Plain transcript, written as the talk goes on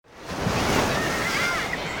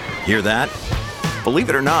Hear that?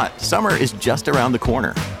 Believe it or not, summer is just around the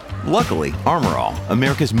corner. Luckily, Armor All,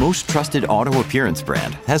 America's most trusted auto appearance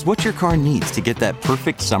brand, has what your car needs to get that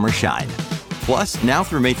perfect summer shine. Plus, now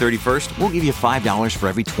through May 31st, we'll give you $5 for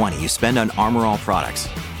every $20 you spend on Armor All products.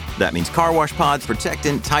 That means car wash pods,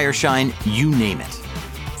 protectant, tire shine, you name it.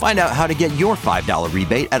 Find out how to get your $5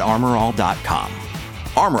 rebate at armorall.com.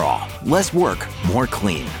 Armor All, less work, more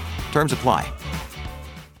clean. Terms apply.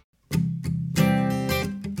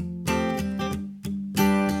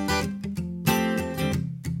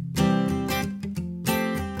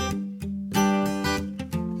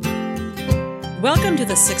 Welcome to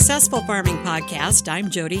the Successful Farming Podcast. I'm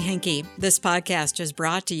Jody Henke. This podcast is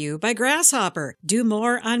brought to you by Grasshopper. Do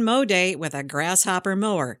more on mow day with a Grasshopper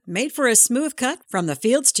mower, made for a smooth cut from the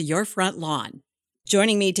fields to your front lawn.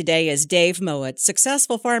 Joining me today is Dave Mowat,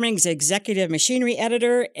 Successful Farming's executive machinery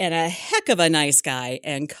editor and a heck of a nice guy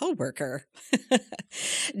and co-worker.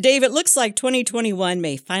 Dave, it looks like 2021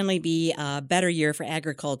 may finally be a better year for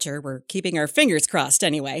agriculture. We're keeping our fingers crossed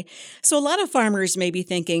anyway. So a lot of farmers may be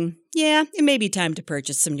thinking, yeah, it may be time to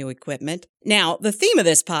purchase some new equipment. Now, the theme of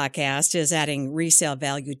this podcast is adding resale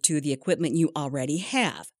value to the equipment you already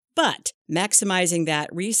have. But maximizing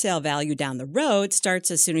that resale value down the road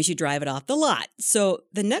starts as soon as you drive it off the lot. So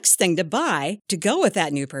the next thing to buy to go with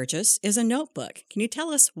that new purchase is a notebook. Can you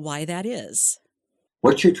tell us why that is?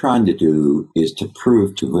 What you're trying to do is to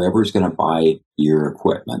prove to whoever's going to buy your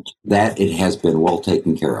equipment that it has been well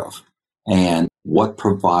taken care of. And what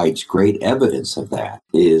provides great evidence of that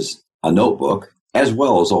is a notebook, as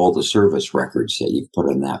well as all the service records that you've put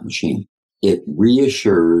in that machine. It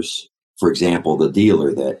reassures, for example, the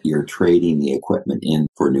dealer that you're trading the equipment in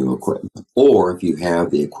for new equipment. Or if you have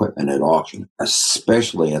the equipment at auction,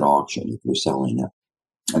 especially at auction if you're selling it.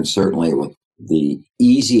 And certainly with the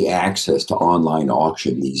easy access to online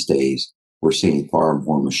auction these days, we're seeing far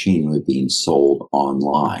more machinery being sold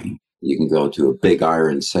online. You can go to a big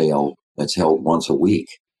iron sale that's held once a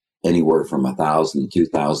week, anywhere from 1,000 to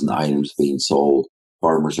 2,000 items being sold.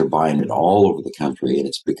 Farmers are buying it all over the country, and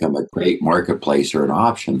it's become a great marketplace or an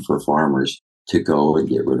option for farmers to go and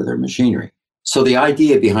get rid of their machinery. So the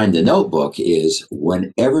idea behind the notebook is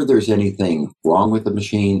whenever there's anything wrong with the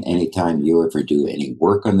machine, anytime you ever do any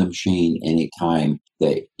work on the machine, anytime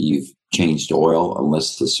that you've changed oil,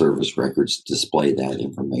 unless the service records display that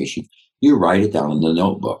information, you write it down in the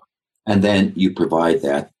notebook. And then you provide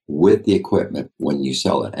that with the equipment when you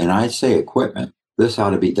sell it. And I say equipment, this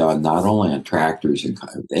ought to be done not only on tractors and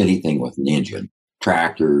anything with an engine,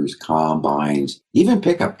 tractors, combines, even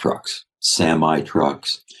pickup trucks,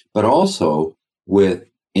 semi-trucks, but also with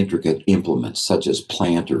intricate implements such as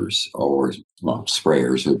planters or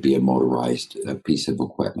sprayers would be a motorized piece of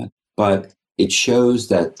equipment. But it shows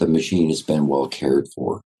that the machine has been well cared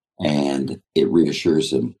for and it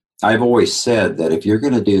reassures them. I've always said that if you're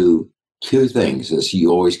going to do two things, is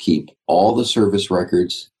you always keep all the service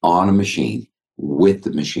records on a machine with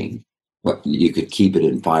the machine. But you could keep it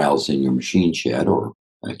in files in your machine shed or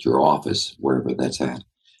at your office, wherever that's at.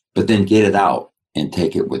 But then get it out and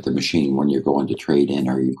take it with the machine when you're going to trade in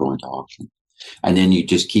or you're going to auction. And then you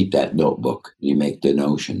just keep that notebook. You make the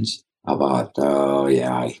notions about,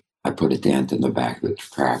 I put a dent in the back of the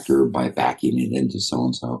tractor by backing it into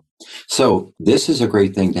so-and-so. So this is a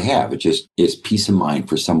great thing to have. It just is peace of mind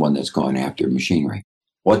for someone that's going after machinery.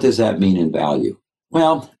 What does that mean in value?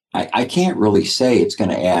 Well, I can't really say it's going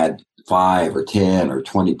to add 5 or 10 or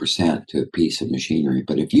 20% to a piece of machinery.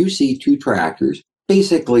 But if you see two tractors,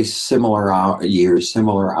 basically similar years,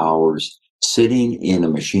 similar hours, sitting in a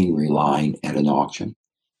machinery line at an auction,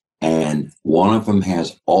 and one of them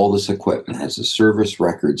has all this equipment, has the service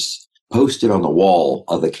records posted on the wall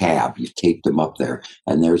of the cab, you've taped them up there,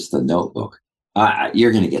 and there's the notebook,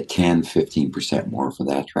 you're going to get 10, 15% more for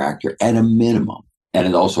that tractor at a minimum. And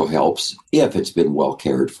it also helps if it's been well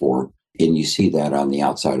cared for, and you see that on the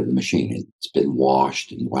outside of the machine. It's been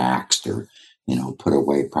washed and waxed or, put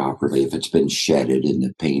away properly, if it's been shedded and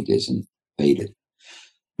the paint isn't faded.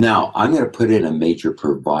 Now, I'm going to put in a major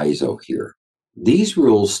proviso here. These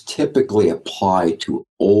rules typically apply to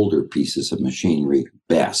older pieces of machinery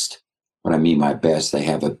best. What I mean by best, they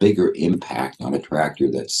have a bigger impact on a tractor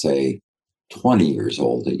that's, say, 20 years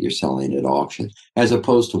old that you're selling at auction, as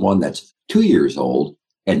opposed to one that's 2 years old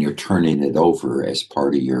and you're turning it over as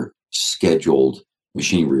part of your scheduled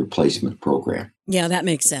machinery replacement program. Yeah, that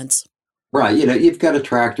makes sense. Right. You've got a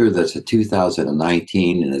tractor that's a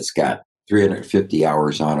 2019 and it's got 350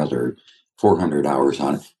 hours on it or 400 hours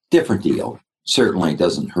on it. Different deal. Certainly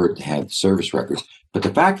doesn't hurt to have the service records. But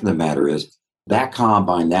the fact of the matter is that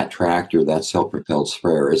combine, that tractor, that self-propelled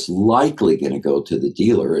sprayer is likely going to go to the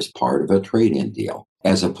dealer as part of a trade-in deal.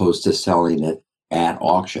 as opposed to selling it at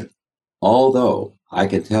auction. Although I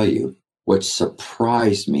can tell you what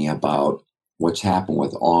surprised me about what's happened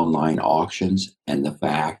with online auctions and the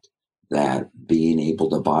fact that being able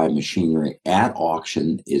to buy machinery at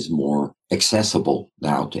auction is more accessible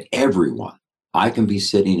now to everyone. I can be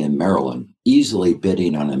sitting in Maryland, easily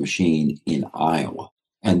bidding on a machine in Iowa,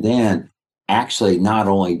 and then actually not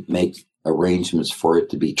only make arrangements for it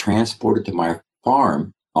to be transported to my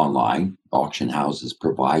farm online. Auction houses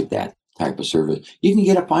provide that type of service. You can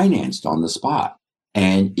get it financed on the spot,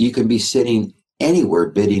 and you can be sitting anywhere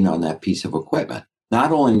bidding on that piece of equipment.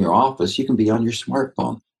 Not only in your office, you can be on your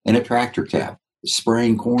smartphone, in a tractor cab,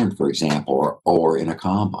 spraying corn, for example, or in a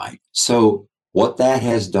combine. So what that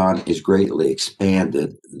has done is greatly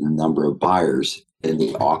expanded the number of buyers in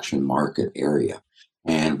the auction market area.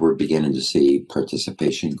 And we're beginning to see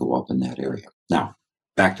participation go up in that area. Now,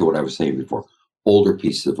 back to what I was saying before, older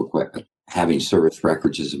pieces of equipment. Having service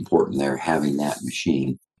records is important there, having that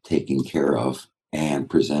machine taken care of and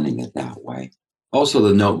presenting it that way. Also,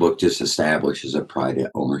 the notebook just establishes a pride of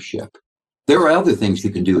ownership. There are other things you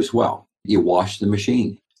can do as well. You wash the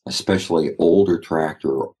machine, especially older tractor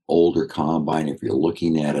or older combine, if you're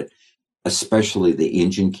looking at it, especially the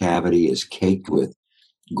engine cavity is caked with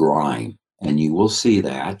grime. And you will see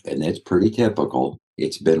that, and it's pretty typical.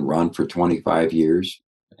 It's been run for 25 years,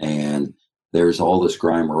 and there's all this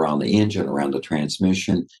grime around the engine, around the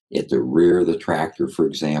transmission, at the rear of the tractor, for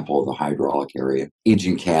example, the hydraulic area,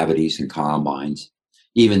 engine cavities and combines,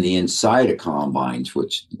 even the inside of combines,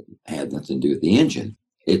 which had nothing to do with the engine.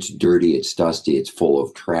 It's dirty, it's dusty, it's full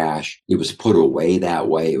of trash. It was put away that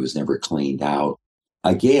way. It was never cleaned out.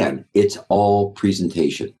 Again, it's all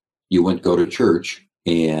presentation. You wouldn't go to church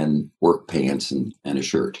in work pants and a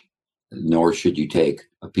shirt, nor should you take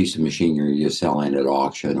a piece of machinery you're selling at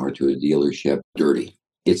auction or to a dealership dirty.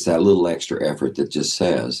 It's that little extra effort that just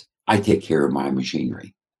says, I take care of my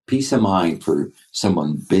machinery. Peace of mind for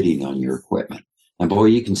someone bidding on your equipment. And boy,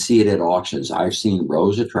 you can see it at auctions. I've seen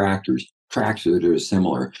rows of tractors that are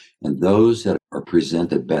similar, and those that are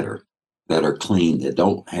presented better, that are clean, that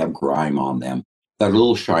don't have grime on them, that are a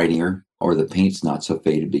little shinier, or the paint's not so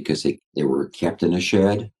faded because they were kept in a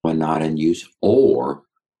shed when not in use, or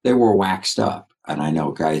they were waxed up. And I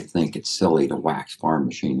know guys think it's silly to wax farm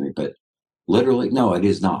machinery, but literally, no, it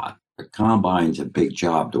is not. A combine's a big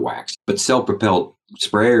job to wax. But self-propelled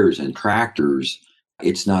sprayers and tractors,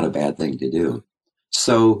 it's not a bad thing to do.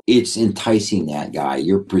 So it's enticing that guy.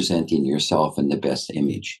 You're presenting yourself in the best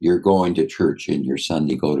image. You're going to church in your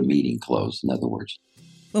Sunday go-to-meeting clothes, in other words.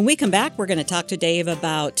 When we come back, we're going to talk to Dave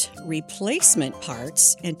about replacement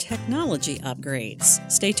parts and technology upgrades.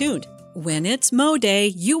 Stay tuned. When it's mow day,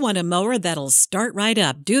 you want a mower that'll start right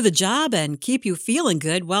up, do the job, and keep you feeling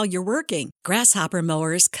good while you're working. Grasshopper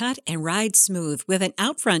mowers cut and ride smooth with an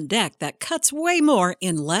out-front deck that cuts way more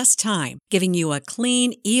in less time, giving you a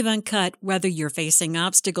clean, even cut whether you're facing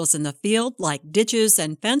obstacles in the field like ditches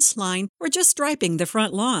and fence line or just striping the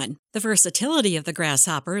front lawn. The versatility of the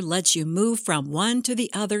Grasshopper lets you move from one to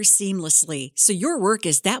the other seamlessly, so your work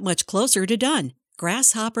is that much closer to done.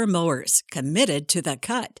 Grasshopper mowers, committed to the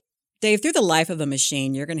cut. Dave, through the life of a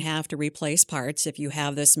machine, you're going to have to replace parts if you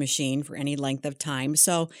have this machine for any length of time.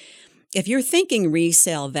 So if you're thinking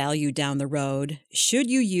resale value down the road, should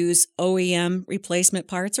you use OEM replacement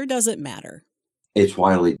parts or does it matter? It's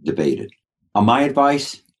widely debated. My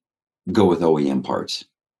advice, go with OEM parts.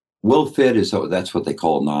 Will fit that's what they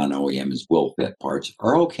call non-OEM, is will fit parts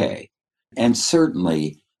are okay. And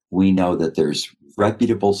certainly we know that there's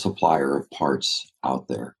reputable supplier of parts out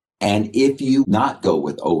there. And if you not go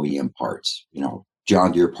with OEM parts,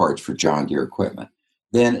 John Deere parts for John Deere equipment,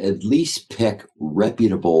 then at least pick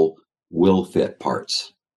reputable will fit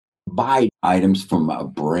parts. Buy items from a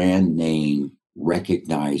brand name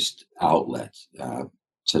recognized outlet,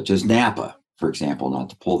 such as Napa, for example,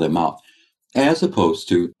 not to pull them out, as opposed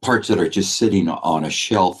to parts that are just sitting on a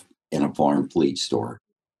shelf in a farm fleet store.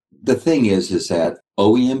 The thing is that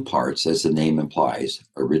OEM parts, as the name implies,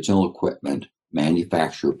 original equipment,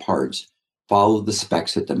 manufacturer parts, follow the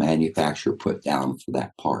specs that the manufacturer put down for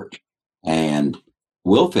that part. And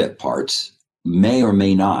will fit parts may or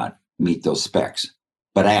may not meet those specs,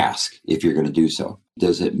 but ask if you're going to do so.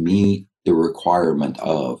 Does it meet the requirement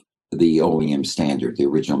of the OEM standard, the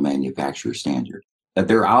original manufacturer standard? That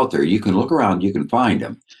they're out there. You can look around, you can find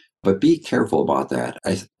them, but be careful about that.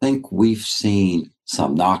 I think we've seen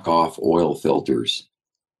some knockoff oil filters.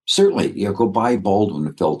 Certainly, go buy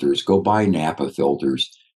Baldwin filters, go buy Napa filters,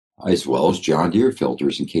 as well as John Deere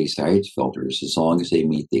filters and Case IH filters, as long as they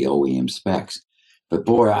meet the OEM specs. But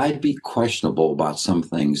boy, I'd be questionable about some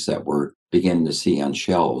things that we're beginning to see on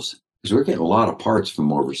shelves because we're getting a lot of parts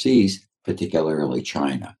from overseas, particularly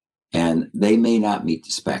China, and they may not meet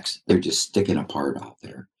the specs. They're just sticking a part out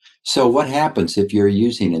there. So what happens if you're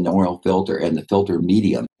using an oil filter and the filter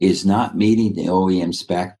medium is not meeting the OEM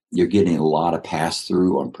spec? You're getting a lot of pass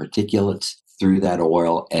through on particulates through that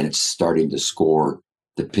oil, and it's starting to score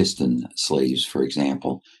the piston sleeves, for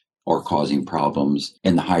example, or causing problems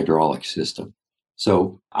in the hydraulic system.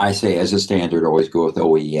 So I say, as a standard, always go with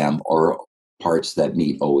OEM or parts that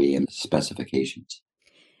meet OEM specifications.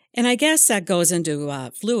 And I guess that goes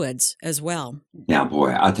into fluids as well. Now,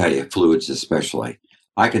 boy, I'll tell you, fluids especially.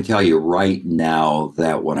 I can tell you right now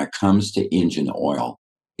that when it comes to engine oil,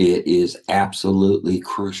 it is absolutely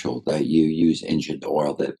crucial that you use engine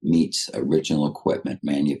oil that meets original equipment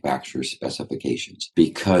manufacturer specifications,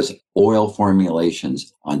 because oil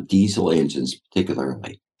formulations on diesel engines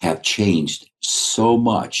particularly have changed so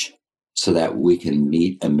much so that we can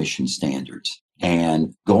meet emission standards.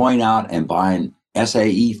 And going out and buying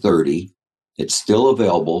SAE 30, it's still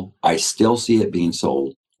available. I still see it being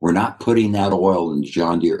sold. We're not putting that oil in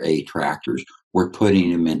John Deere A tractors. We're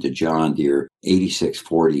putting them into John Deere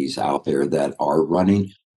 8640s out there that are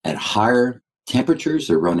running at higher temperatures.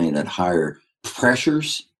 They're running at higher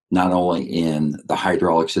pressures, not only in the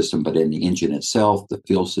hydraulic system, but in the engine itself. The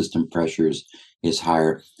fuel system pressures is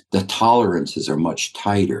higher. The tolerances are much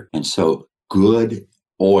tighter. And so good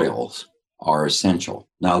oils are essential.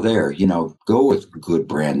 Now there, go with good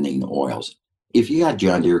brand name oils. If you got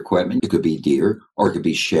John Deere equipment, it could be Deere, or it could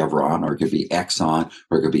be Chevron, or it could be Exxon,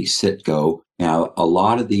 or it could be Citgo. Now, a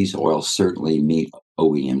lot of these oils certainly meet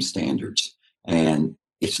OEM standards. And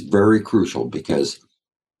it's very crucial, because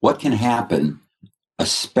what can happen,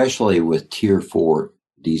 especially with Tier 4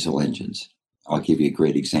 diesel engines? I'll give you a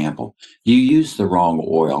great example. You use the wrong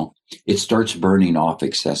oil, it starts burning off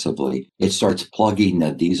excessively. It starts plugging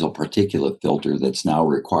the diesel particulate filter that's now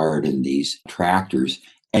required in these tractors.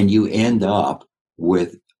 And you end up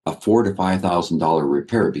with a $4,000 to $5,000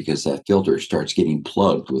 repair, because that filter starts getting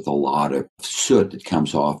plugged with a lot of soot that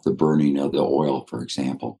comes off the burning of the oil, for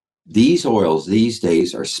example. These oils these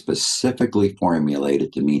days are specifically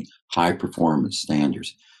formulated to meet high performance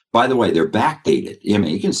standards. By the way, they're backdated. I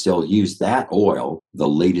mean, you can still use that oil, the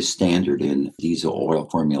latest standard in diesel oil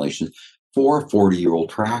formulations, for a 40-year-old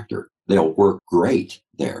tractor. They'll work great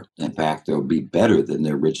there. In fact, they'll be better than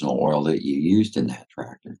the original oil that you used in that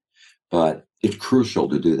tractor. But it's crucial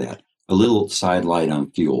to do that. A little sidelight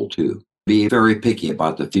on fuel, too. Be very picky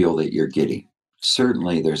about the fuel that you're getting.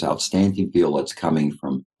 Certainly, there's outstanding fuel that's coming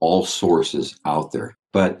from all sources out there.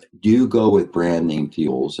 But do go with brand name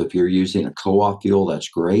fuels. If you're using a co-op fuel, that's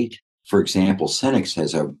great. For example, Cenex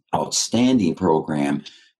has an outstanding program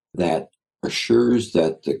that assures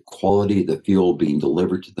that the quality of the fuel being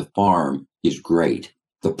delivered to the farm is great.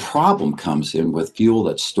 The problem comes in with fuel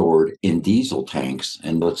that's stored in diesel tanks.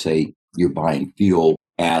 And let's say you're buying fuel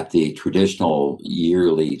at the traditional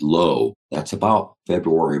yearly low. That's about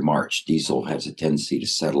February, March. Diesel has a tendency to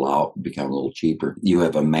settle out and become a little cheaper. You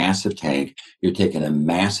have a massive tank. You're taking a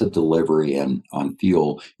massive delivery on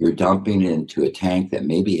fuel. You're dumping it into a tank that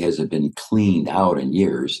maybe hasn't been cleaned out in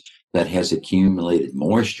years, that has accumulated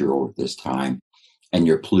moisture over this time, and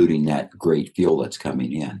you're polluting that great fuel that's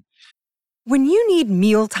coming in. When you need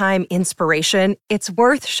mealtime inspiration, it's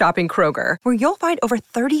worth shopping Kroger, where you'll find over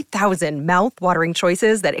 30,000 mouth-watering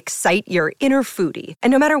choices that excite your inner foodie. And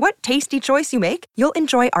no matter what tasty choice you make, you'll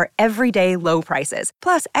enjoy our everyday low prices,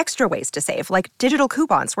 plus extra ways to save, like digital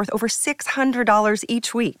coupons worth over $600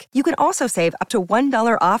 each week. You can also save up to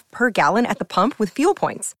 $1 off per gallon at the pump with fuel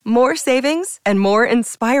points. More savings and more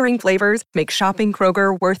inspiring flavors make shopping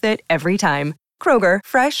Kroger worth it every time. Kroger,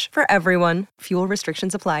 fresh for everyone. Fuel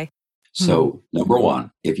restrictions apply. So, number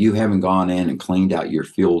one, if you haven't gone in and cleaned out your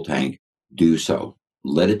fuel tank, do so.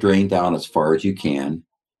 Let it drain down as far as you can.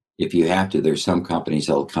 If you have to, there's some companies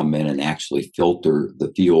that'll come in and actually filter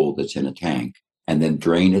the fuel that's in a tank and then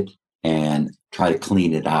drain it and try to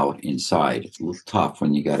clean it out inside. It's a little tough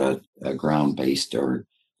when you got a ground-based or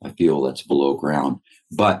a fuel that's below ground.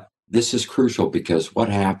 But this is crucial, because what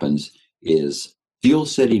happens is fuel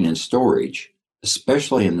sitting in storage,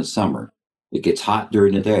 especially in the summer, it gets hot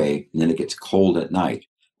during the day, and then it gets cold at night.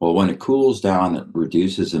 Well, when it cools down, it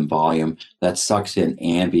reduces in volume. That sucks in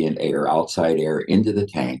ambient air, outside air, into the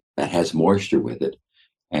tank that has moisture with it.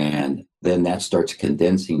 And then that starts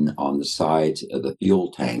condensing on the sides of the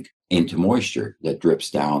fuel tank into moisture that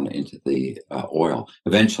drips down into the oil.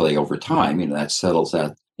 Eventually, over time, that settles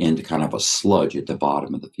that into kind of a sludge at the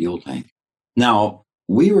bottom of the fuel tank. Now,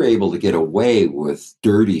 we were able to get away with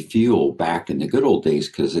dirty fuel back in the good old days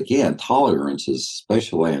because, again, tolerances,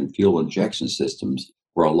 especially in fuel injection systems,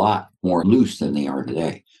 were a lot more loose than they are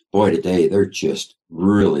today. Boy, today they're just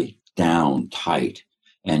really down tight.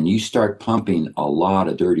 And you start pumping a lot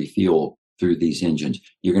of dirty fuel through these engines,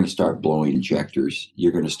 you're going to start blowing injectors.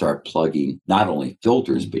 You're going to start plugging not only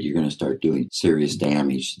filters, but you're going to start doing serious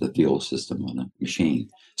damage to the fuel system on the machine.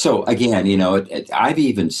 So again, I've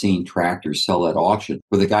even seen tractors sell at auction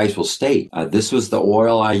where the guys will state, this was the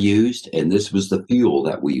oil I used and this was the fuel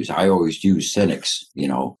that we use. I always use Cenex,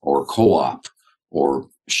 or Co-op or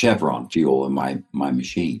Chevron fuel in my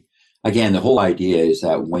machine. Again, the whole idea is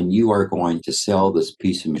that when you are going to sell this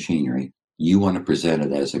piece of machinery, you want to present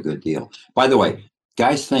it as a good deal. By the way,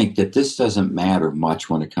 guys think that this doesn't matter much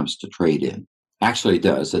when it comes to trade-in. Actually, it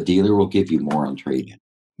does. A dealer will give you more on trade-in.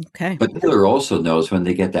 Okay. But the dealer also knows when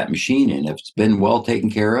they get that machine in, if it's been well taken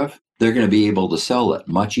care of, they're going to be able to sell it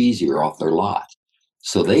much easier off their lot.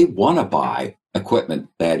 So they want to buy equipment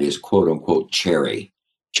that is quote unquote cherry.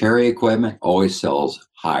 Cherry equipment always sells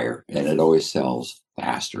higher and it always sells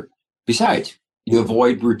faster. Besides, you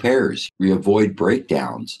avoid repairs, you avoid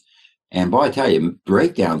breakdowns. And boy, I tell you,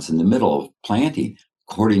 breakdowns in the middle of planting,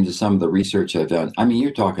 according to some of the research I've done, I mean,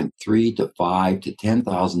 you're talking $3,000 to $5,000 to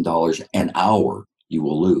 $10,000 an hour you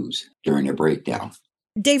will lose during a breakdown.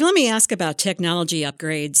 Dave, let me ask about technology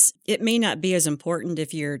upgrades. It may not be as important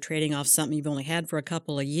if you're trading off something you've only had for a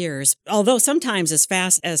couple of years, although sometimes as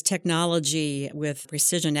fast as technology with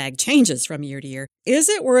precision ag changes from year to year, is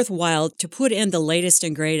it worthwhile to put in the latest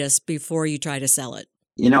and greatest before you try to sell it?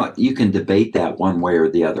 You can debate that one way or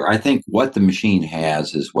the other. I think what the machine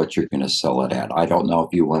has is what you're going to sell it at. I don't know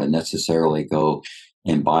if you want to necessarily go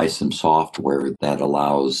and buy some software that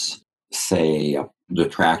allows, say, the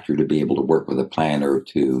tractor to be able to work with a planter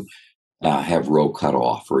to have row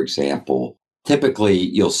cutoff, for example. Typically,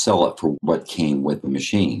 you'll sell it for what came with the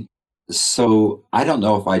machine. So I don't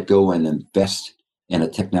know if I'd go and invest in a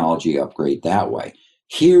technology upgrade that way.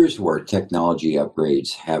 Here's where technology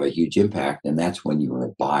upgrades have a huge impact, and that's when you're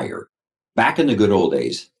a buyer. Back in the good old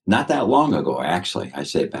days, not that long ago, actually, I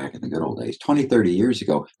say back in the good old days, 20, 30 years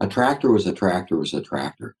ago, a tractor was a tractor was a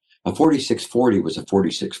tractor. A 4640 was a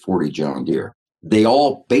 4640 John Deere. They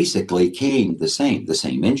all basically came the same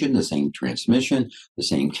engine, the same transmission, the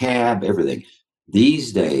same cab, everything.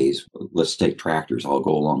 These days, let's take tractors. I'll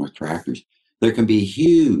go along with tractors. There can be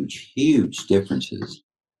huge, huge differences.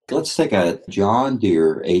 Let's take a John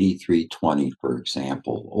Deere 8320, for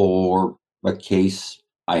example, or a Case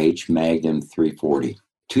IH Magnum 340.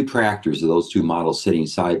 Two tractors of those two models sitting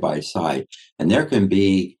side by side. And there can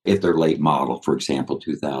be, if they're late model, for example,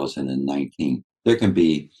 2019, there can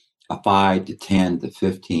be a $5,000 to $10,000 to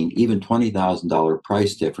 $15,000, even $20,000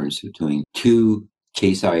 price difference between two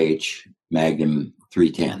Case IH Magnum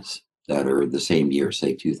 310s that are the same year,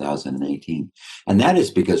 say 2018. And that is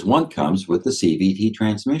because one comes with the CVT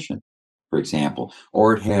transmission, for example,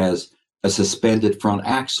 or it has a suspended front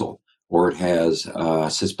axle, or it has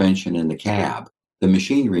suspension in the cab. The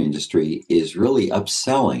machinery industry is really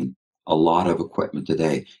upselling a lot of equipment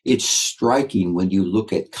today. It's striking when you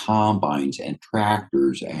look at combines and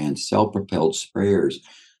tractors and self-propelled sprayers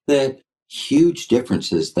that huge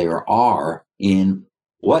differences there are in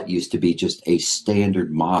what used to be just a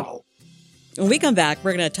standard model. When we come back,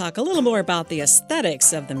 we're going to talk a little more about the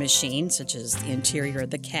aesthetics of the machine, such as the interior of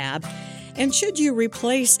the cab, and should you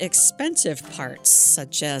replace expensive parts,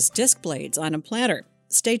 such as disc blades on a planter.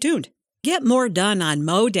 Stay tuned. Get more done on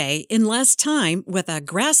mow day in less time with a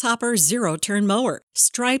Grasshopper zero-turn mower.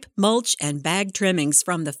 Stripe, mulch, and bag trimmings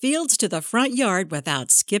from the fields to the front yard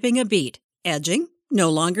without skipping a beat. Edging? No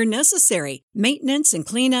longer necessary. Maintenance and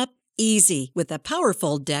cleanup? Easy with a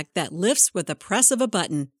powerful deck that lifts with the press of a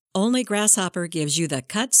button. Only Grasshopper gives you the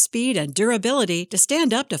cut, speed, and durability to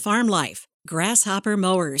stand up to farm life. Grasshopper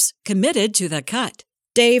mowers, committed to the cut.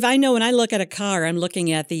 Dave, I know when I look at a car, I'm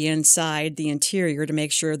looking at the inside, the interior, to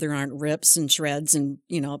make sure there aren't rips and shreds and,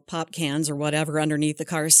 pop cans or whatever underneath the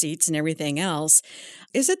car seats and everything else.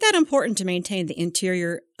 Is it that important to maintain the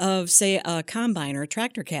interior of, say, a combine or a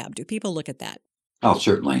tractor cab? Do people look at that? Oh,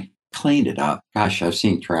 certainly. Clean it up. Gosh, I've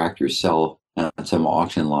seen tractors sell on some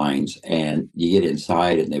auction lines, and you get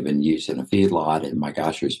inside and they've been used in a feedlot, and my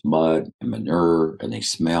gosh, there's mud and manure and they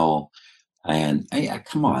smell. And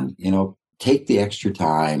come on, take the extra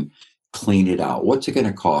time, clean it out. What's it going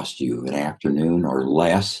to cost you, an afternoon or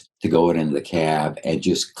less, to go into the cab and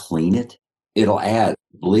just clean it? It'll add,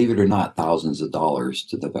 believe it or not, thousands of dollars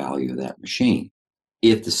to the value of that machine.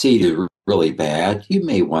 If the seat is really bad, you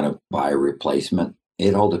may want to buy a replacement.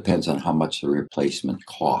 It all depends on how much the replacement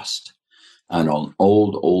costs. On an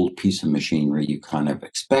old piece of machinery, you kind of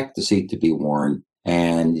expect the seat to be worn,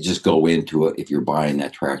 and you just go into it. If you're buying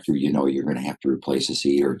that tractor, you're going to have to replace a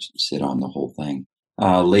seat or sit on the whole thing.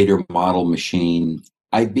 Later model machine,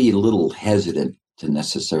 I'd be a little hesitant to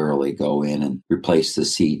necessarily go in and replace the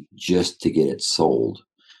seat just to get it sold.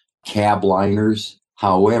 Cab liners,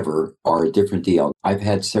 however, are a different deal. I've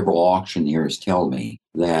had several auctioneers tell me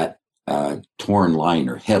that torn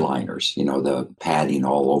liner, headliners, the padding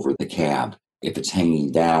all over the cab, if it's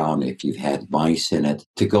hanging down, if you've had mice in it,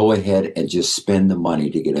 to go ahead and just spend the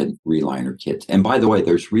money to get a reliner kit. And by the way,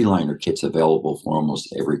 there's reliner kits available for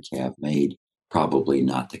almost every cab made, probably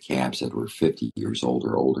not the cabs that were 50 years old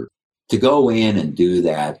or older. To go in and do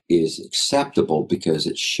that is acceptable because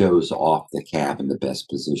it shows off the cab in the best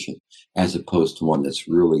position, as opposed to one that's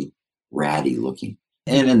really ratty looking.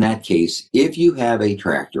 And in that case, if you have a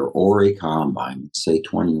tractor or a combine, say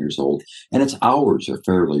 20 years old, and its hours are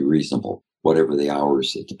fairly reasonable, whatever the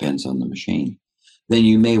hours, it depends on the machine, then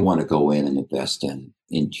you may want to go in and invest in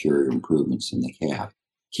interior improvements in the cab.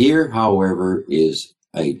 Here, however, is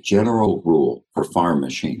a general rule for farm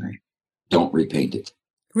machinery. Don't repaint it.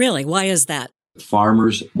 Really? Why is that?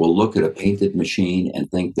 Farmers will look at a painted machine and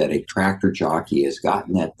think that a tractor jockey has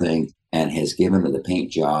gotten that thing and has given it the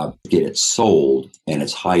paint job to get it sold, and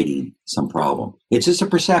it's hiding some problem. It's just a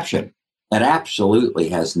perception. It absolutely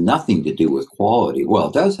has nothing to do with quality. Well,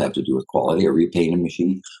 it does have to do with quality. A repainted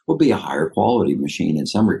machine will be a higher quality machine in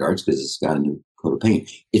some regards because it's got a new coat of paint.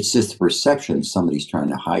 It's just the perception somebody's trying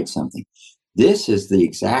to hide something. This is the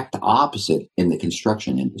exact opposite in the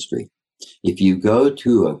construction industry. If you go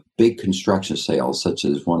to a big construction sale, such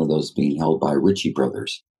as one of those being held by Ritchie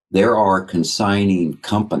Brothers, there are consigning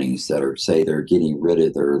companies that they're getting rid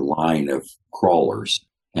of their line of crawlers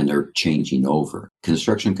and they're changing over.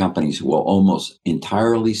 Construction companies will almost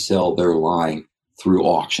entirely sell their line through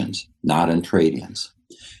auctions, not in trade-ins.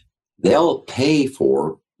 They'll pay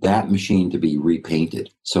for that machine to be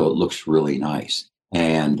repainted so it looks really nice.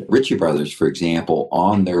 And Ritchie Brothers, for example,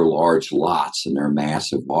 on their large lots and their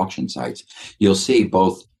massive auction sites, you'll see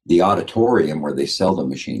both the auditorium where they sell the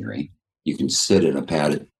machinery. You can sit in a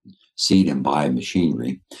padded seat and buy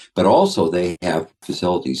machinery, but also they have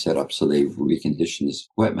facilities set up so they recondition this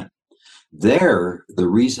equipment. There, the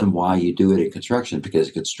reason why you do it in construction, because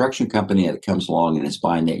a construction company that comes along and is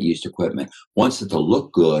buying that used equipment wants it to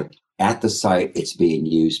look good at the site it's being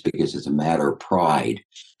used because it's a matter of pride.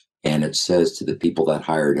 And it says to the people that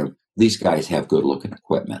hired them, these guys have good looking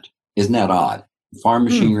equipment. Isn't that odd? Farm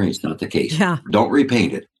machinery is not the case. Yeah. Don't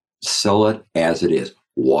repaint it. Sell it as it is.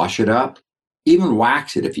 Wash it up. Even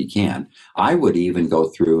wax it if you can. I would even go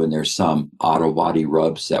through, and there's some auto body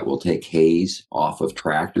rubs that will take haze off of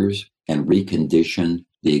tractors and recondition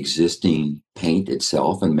the existing paint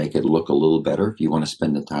itself and make it look a little better. If you want to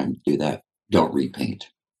spend the time to do that, don't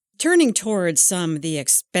repaint. Turning towards some of the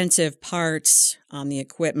expensive parts on the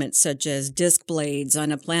equipment, such as disc blades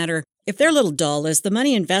on a planter, if they're a little dull, is the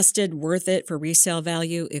money invested worth it for resale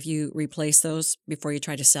value if you replace those before you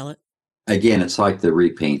try to sell it? Again, it's like the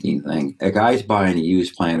repainting thing. A guy's buying a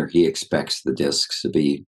used planter, he expects the discs to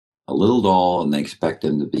be a little dull and they expect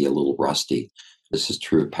them to be a little rusty. This is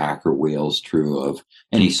true of Packer wheels, true of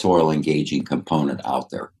any soil engaging component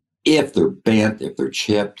out there. If they're bent, if they're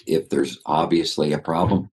chipped, if there's obviously a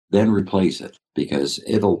problem, then replace it because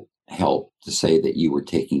it'll help to say that you were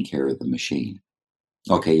taking care of the machine.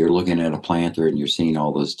 Okay, you're looking at a planter and you're seeing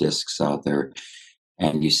all those discs out there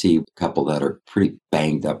and you see a couple that are pretty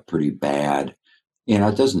banged up, pretty bad. It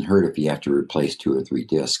doesn't hurt if you have to replace 2 or 3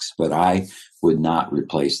 discs, but I would not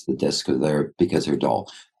replace the discs because they're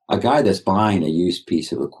dull. A guy that's buying a used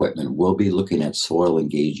piece of equipment will be looking at soil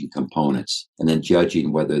engaging components and then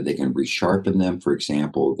judging whether they can resharpen them, for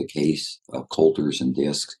example, the case of coulters and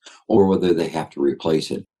discs, or whether they have to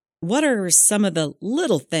replace it. What are some of the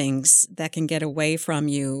little things that can get away from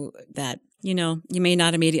you that, you may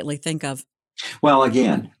not immediately think of? Well,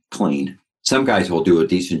 again, clean. Some guys will do a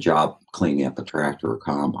decent job cleaning up a tractor or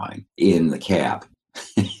combine in the cab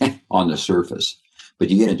on the surface, but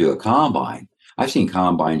you get into a combine. I've seen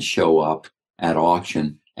combines show up at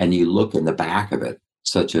auction and you look in the back of it,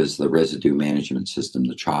 such as the residue management system,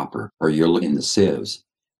 the chopper, or you're looking at the sieves.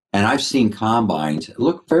 And I've seen combines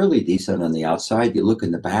look fairly decent on the outside. You look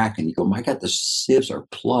in the back and you go, my God, the sieves are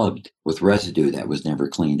plugged with residue that was never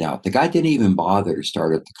cleaned out. The guy didn't even bother to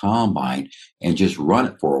start at the combine and just run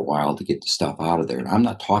it for a while to get the stuff out of there. And I'm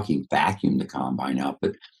not talking vacuum the combine out,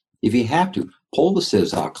 but if you have to, pull the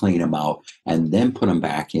sieves out, clean them out, and then put them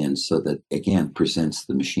back in so that, again, presents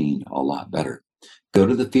the machine a lot better. Go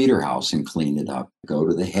to the feeder house and clean it up. Go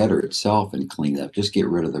to the header itself and clean it up. Just get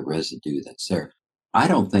rid of the residue that's there. I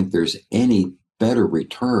don't think there's any better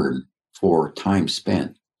return for time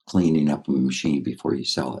spent cleaning up a machine before you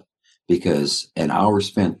sell it, because an hour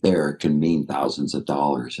spent there can mean thousands of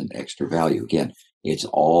dollars in extra value. Again, It's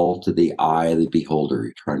all to the eye of the beholder.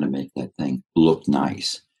 You're trying to make that thing look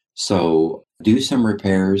nice. So do some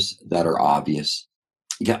repairs that are obvious.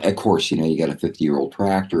 Yeah, of course, you got a 50-year-old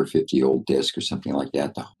tractor, a 50-year-old disc or something like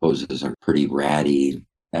that. The hoses are pretty ratty.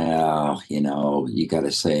 You got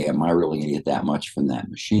to say, am I really going to get that much from that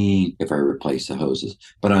machine if I replace the hoses?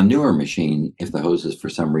 But on a newer machine, if the hoses for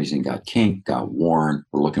some reason got kinked, got worn,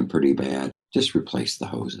 were looking pretty bad, just replace the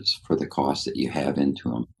hoses for the cost that you have into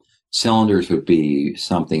them. Cylinders would be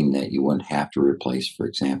something that you wouldn't have to replace, for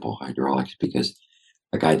example, hydraulics, because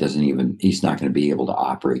a guy he's not going to be able to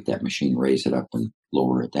operate that machine, raise it up and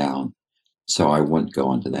lower it down. So I wouldn't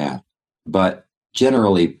go into that. But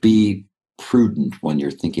generally, be prudent when you're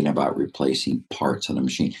thinking about replacing parts on a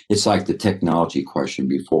machine. It's like the technology question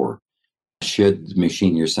before. Should the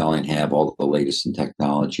machine you're selling have all the latest in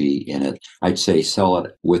technology in it? I'd say sell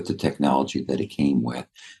it with the technology that it came with.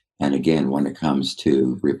 And again, when it comes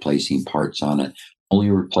to replacing parts on it, only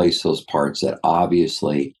replace those parts that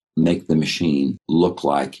obviously make the machine look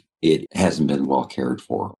like it hasn't been well cared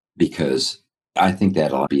for, because I think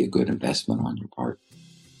that'll be a good investment on your part.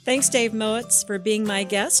 Thanks, Dave Mowitz, for being my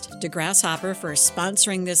guest, to Grasshopper for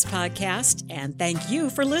sponsoring this podcast, and thank you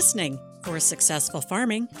for listening. For Successful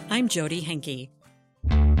Farming, I'm Jody Henke.